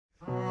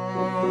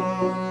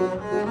Hi,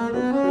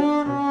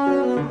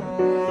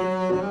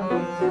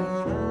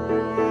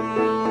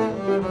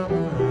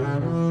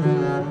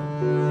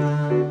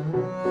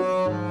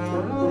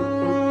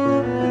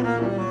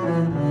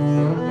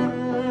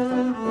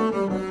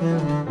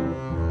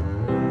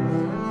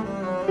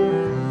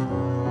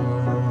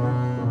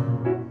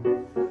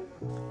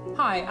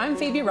 I'm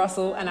Phoebe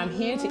Russell and I'm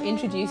here to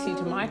introduce you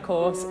to my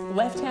course,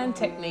 Left-Hand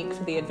Technique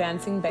for the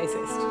Advancing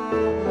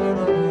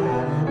Bassist.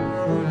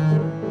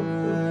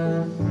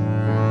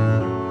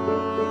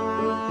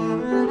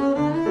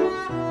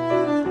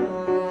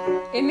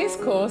 In this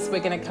course, we're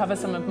going to cover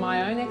some of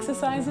my own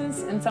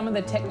exercises and some of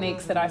the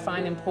techniques that I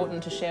find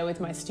important to share with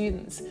my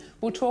students.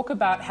 We'll talk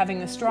about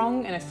having a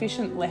strong and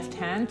efficient left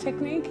hand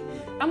technique,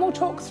 and we'll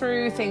talk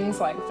through things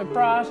like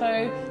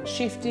vibrato,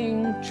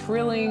 shifting,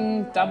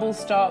 trilling, double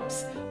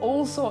stops,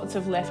 all sorts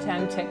of left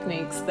hand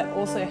techniques that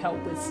also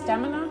help with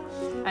stamina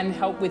and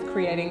help with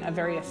creating a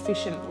very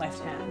efficient left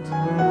hand.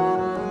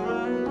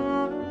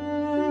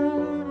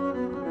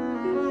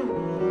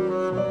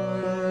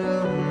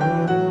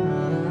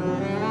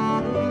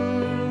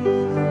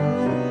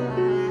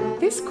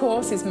 This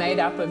course is made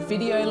up of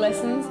video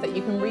lessons that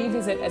you can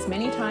revisit as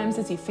many times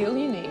as you feel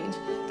you need.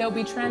 There will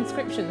be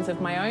transcriptions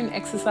of my own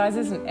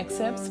exercises and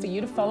excerpts for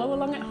you to follow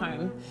along at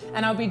home,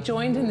 and I'll be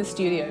joined in the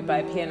studio by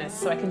a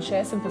pianist so I can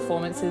share some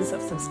performances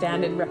of some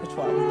standard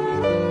repertoire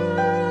with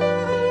you.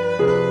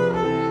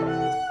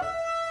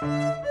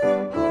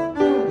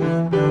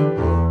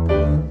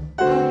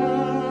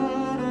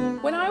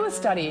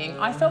 Studying,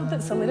 I felt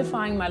that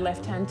solidifying my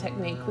left-hand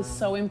technique was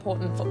so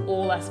important for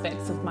all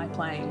aspects of my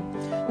playing.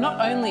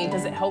 Not only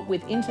does it help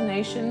with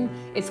intonation,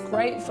 it's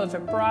great for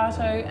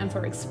vibrato and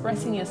for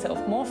expressing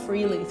yourself more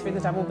freely through the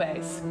double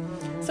bass.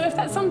 So if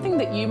that's something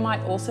that you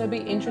might also be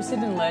interested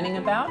in learning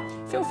about,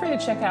 feel free to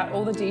check out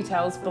all the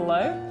details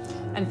below,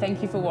 and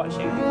thank you for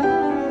watching.